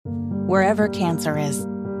Wherever cancer is,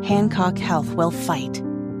 Hancock Health will fight.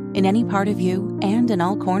 In any part of you and in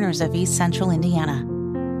all corners of East Central Indiana.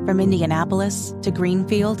 From Indianapolis to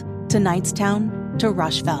Greenfield to Knightstown to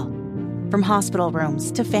Rushville. From hospital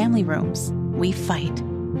rooms to family rooms, we fight.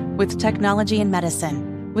 With technology and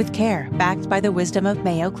medicine, with care backed by the wisdom of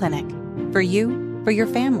Mayo Clinic. For you, for your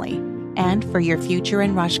family, and for your future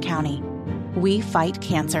in Rush County. We fight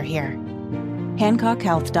cancer here.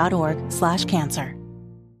 HancockHealth.org/cancer.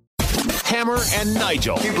 Hammer and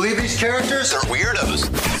Nigel. Can you believe these characters are weirdos?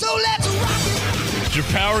 So let's rock it! Did your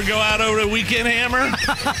power go out over the weekend, Hammer?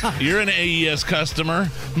 You're an AES customer.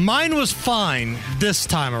 Mine was fine this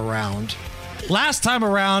time around. Last time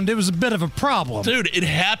around, it was a bit of a problem. Dude, it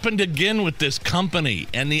happened again with this company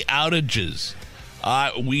and the outages.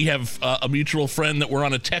 We have a mutual friend that we're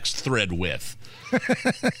on a text thread with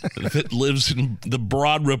that lives in the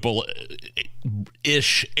Broad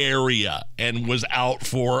Ripple-ish area and was out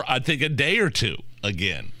for, I think, a day or two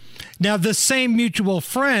again. Now, the same mutual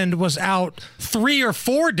friend was out 3 or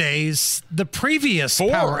 4 days the previous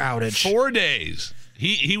power outage. 4 days.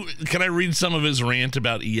 He can I read some of his rant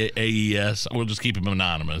about AES? We'll just keep him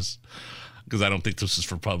anonymous because I don't think this is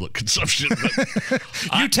for public consumption. But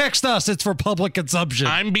you text us, it's for public consumption.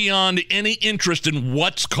 I'm beyond any interest in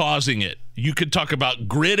what's causing it. You could talk about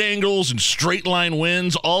grid angles and straight line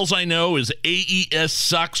winds. Alls I know is AES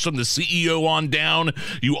sucks from the CEO on down.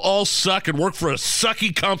 You all suck and work for a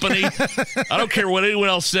sucky company. I don't care what anyone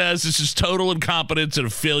else says. This is total incompetence and a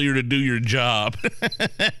failure to do your job.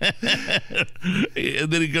 And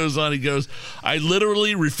then he goes on, I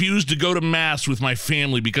literally refuse to go to mass with my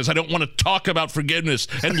family because I don't want to talk about forgiveness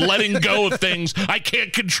and letting go of things I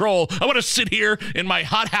can't control. I want to sit here in my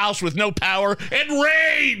hot house with no power and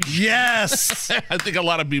rage. Yes. I think a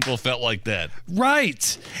lot of people felt like that.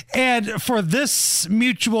 Right. And for this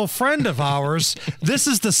mutual friend of ours, this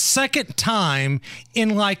is the second time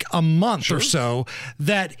in like a month or so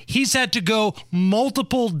that he's had to go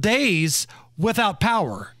multiple days without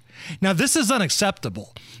power. Now, this is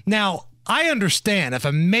unacceptable. Now, I understand if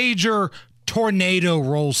a major tornado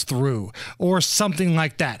rolls through or something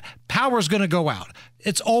like that, power's going to go out.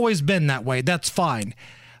 It's always been that way. That's fine.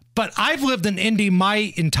 But I've lived in Indy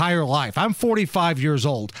my entire life. I'm 45 years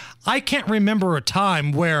old. I can't remember a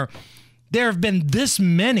time where there have been this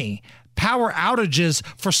many power outages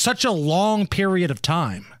for such a long period of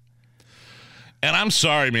time. And I'm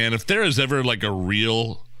sorry, man, if there is ever like a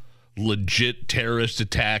real legit terrorist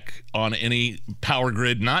attack on any power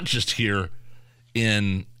grid, not just here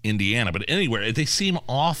in Indiana, but anywhere, they seem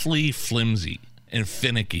awfully flimsy and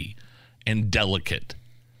finicky and delicate.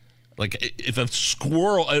 Like if a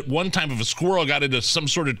squirrel, at one time, if a squirrel got into some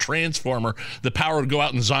sort of transformer, the power would go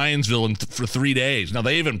out in Zionsville for 3 days. Now,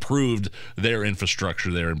 they've improved their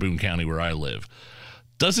infrastructure there in Boone County where I live.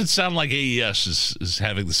 Doesn't sound like AES is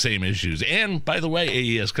having the same issues. And, by the way,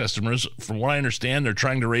 AES customers, from what I understand, they're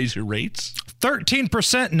trying to raise your rates.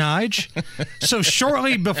 13%, Nige. So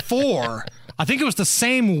shortly before, I think it was the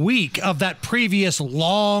same week of that previous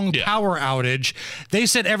long power outage, they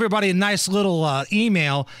sent everybody a nice little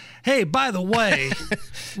email. Hey, by the way,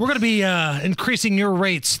 we're going to be increasing your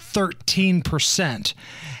rates 13%.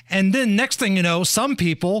 And then next thing you know, some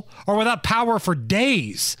people are without power for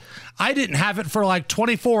days. I didn't have it for like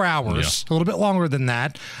 24 hours, a little bit longer than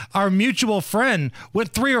that. Our mutual friend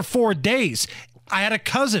went 3 or 4 days. I had a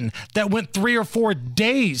cousin that went 3 or 4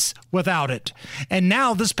 days without it. And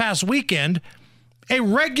now this past weekend, a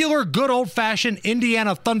regular good old-fashioned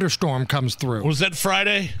Indiana thunderstorm comes through. Was that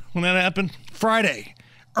Friday when that happened? Friday.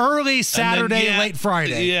 Early Saturday, late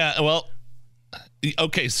Friday. Yeah, well,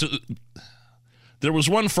 okay, so there was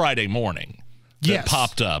one Friday morning that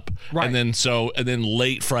popped up. Right. And then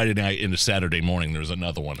late Friday night into Saturday morning, there was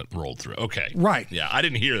another one that rolled through. Okay. Right. Yeah, I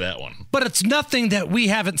didn't hear that one. But it's nothing that we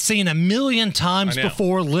haven't seen a million times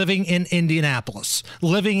before living in Indianapolis,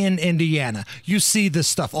 living in Indiana. You see this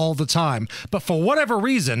stuff all the time. But for whatever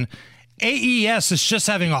reason, AES is just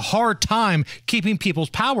having a hard time keeping people's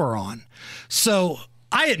power on. So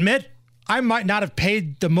I admit I might not have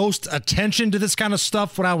paid the most attention to this kind of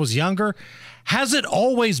stuff when I was younger. Has it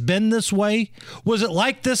always been this way? Was it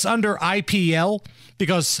like this under IPL?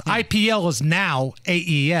 Because IPL is now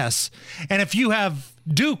AES. And if you have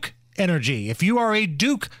Duke Energy, if you are a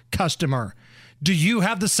Duke customer, do you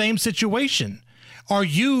have the same situation? Are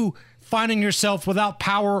you finding yourself without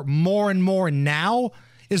power more and more now?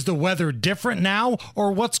 Is the weather different now?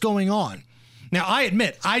 Or what's going on? Now, I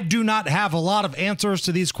admit, I do not have a lot of answers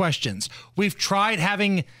to these questions. We've tried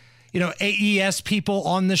having AES people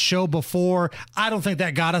on this show before. I don't think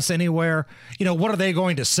that got us anywhere. What are they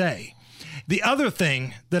going to say? The other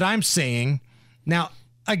thing that I'm seeing, now,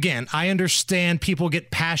 again, I understand people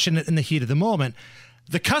get passionate in the heat of the moment.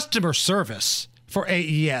 The customer service for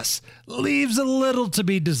AES leaves a little to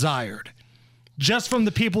be desired, just from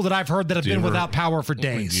the people that I've heard that have been without power for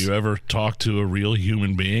days. Do you ever talk to a real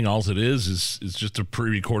human being? All it is just a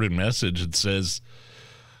pre-recorded message that says,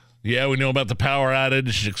 yeah, we know about the power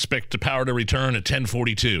outage. Expect the power to return at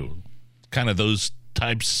 10:42. Kind of those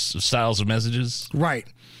types of styles of messages. Right.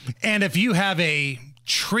 And if you have a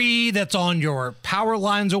tree that's on your power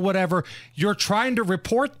lines or whatever, you're trying to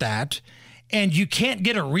report that, and you can't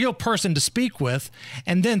get a real person to speak with,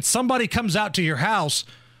 and then somebody comes out to your house.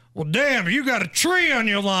 Well, damn, you got a tree on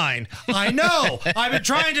your line. I know. I've been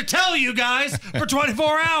trying to tell you guys for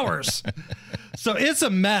 24 hours. So it's a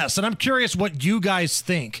mess, and I'm curious what you guys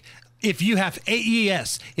think. If you have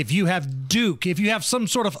AES, if you have Duke, if you have some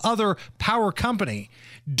sort of other power company,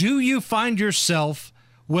 do you find yourself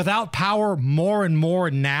without power more and more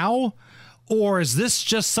now? Or is this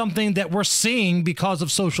just something that we're seeing because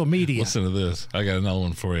of social media? Listen to this. I got another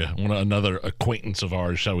one for you. Another acquaintance of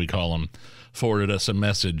ours, shall we call him, forwarded us a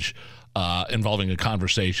message involving a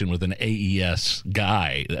conversation with an AES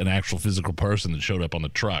guy, an actual physical person that showed up on the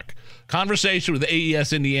truck. Conversation with the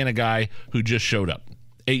AES Indiana guy who just showed up.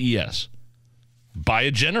 AES. Buy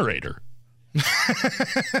a generator.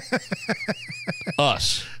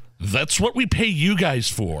 Us. That's what we pay you guys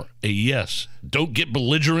for. AES. Don't get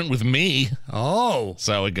belligerent with me. Oh.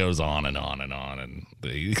 So it goes on and on and on. And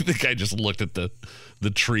the guy just looked at the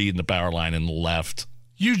tree and the power line and left.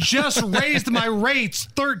 You just raised my rates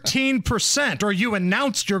 13%, or you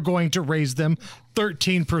announced you're going to raise them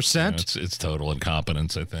 13%. It's total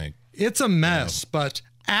incompetence, I think. It's a mess, but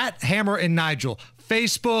at Hammer and Nigel,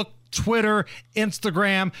 Facebook, Twitter,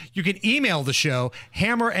 Instagram. You can email the show,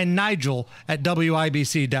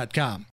 hammerandnigel@wibc.com.